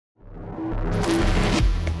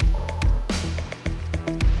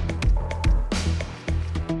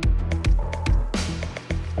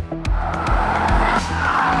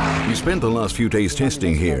spent the last few days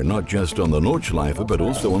testing here, not just on the Nordschleife, but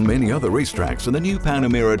also on many other racetracks, and the new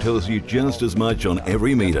Panamera tells you just as much on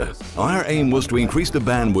every meter. Our aim was to increase the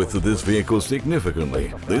bandwidth of this vehicle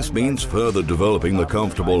significantly. This means further developing the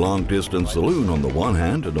comfortable long-distance saloon on the one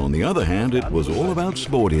hand, and on the other hand, it was all about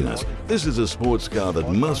sportiness. This is a sports car that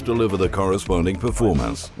must deliver the corresponding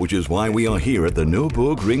performance, which is why we are here at the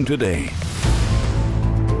Nürburgring today.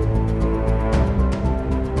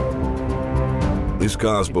 This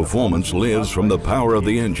car's performance lives from the power of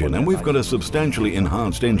the engine, and we've got a substantially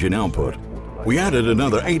enhanced engine output. We added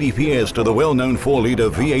another 80 PS to the well-known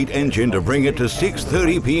 4-litre V8 engine to bring it to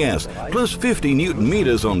 630 PS, plus 50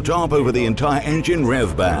 Newton-meters on top over the entire engine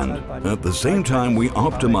rev band. At the same time, we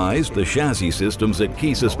optimized the chassis systems at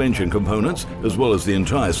key suspension components, as well as the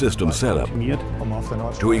entire system setup.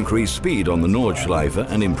 To increase speed on the Nordschleife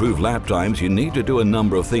and improve lap times, you need to do a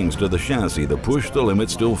number of things to the chassis that push the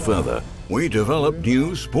limit still further. We developed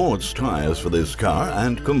new sports tires for this car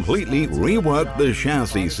and completely reworked the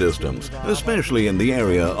chassis systems, especially in the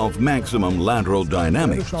area of maximum lateral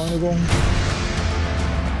dynamics.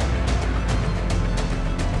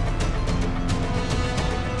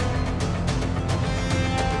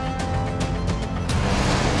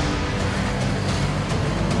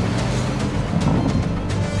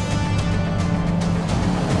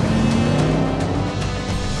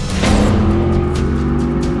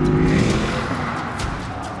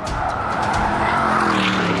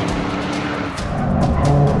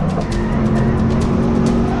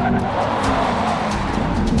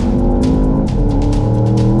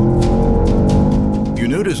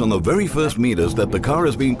 Notice on the very first meters that the car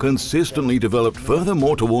has been consistently developed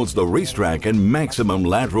furthermore towards the racetrack and maximum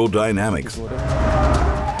lateral dynamics.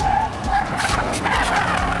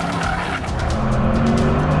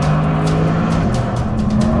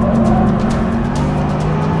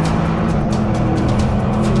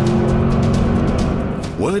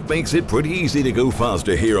 Well, it makes it pretty easy to go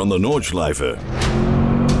faster here on the Nordschleife.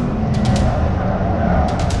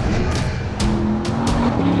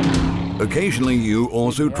 Occasionally you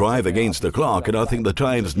also drive against the clock, and I think the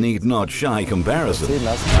times need not shy comparison.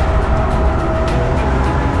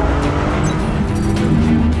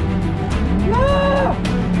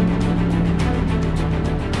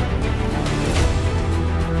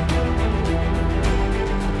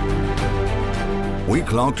 We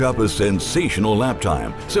clocked up a sensational lap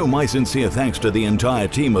time, so my sincere thanks to the entire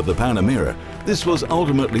team of the Panamera. This was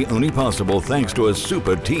ultimately only possible thanks to a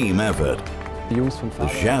super team effort. The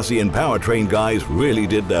chassis and powertrain guys really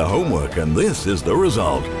did their homework, and this is the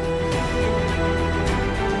result.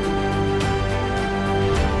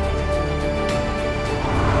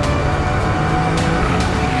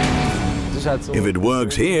 If it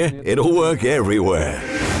works here, it'll work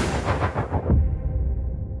everywhere.